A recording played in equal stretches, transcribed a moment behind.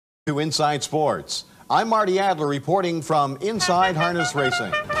To Inside Sports. I'm Marty Adler reporting from Inside Harness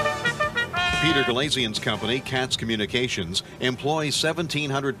Racing. Peter Goulazian's company, Katz Communications, employs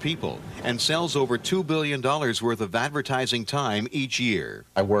 1,700 people and sells over $2 billion worth of advertising time each year.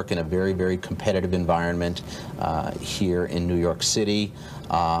 I work in a very, very competitive environment here in New York City,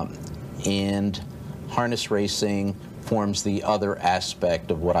 and harness racing forms the other aspect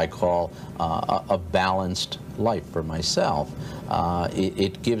of what I call a balanced life for myself.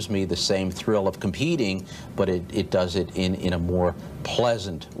 It gives me the same thrill of competing, but it does it in a more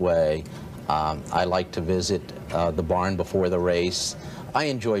pleasant way. I like to visit the barn before the race. I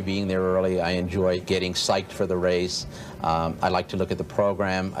enjoy being there early. I enjoy getting psyched for the race. I like to look at the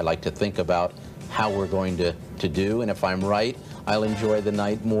program. I like to think about how we're going to do, and if I'm right, I'll enjoy the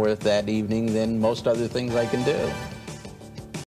night more that evening than most other things I can do.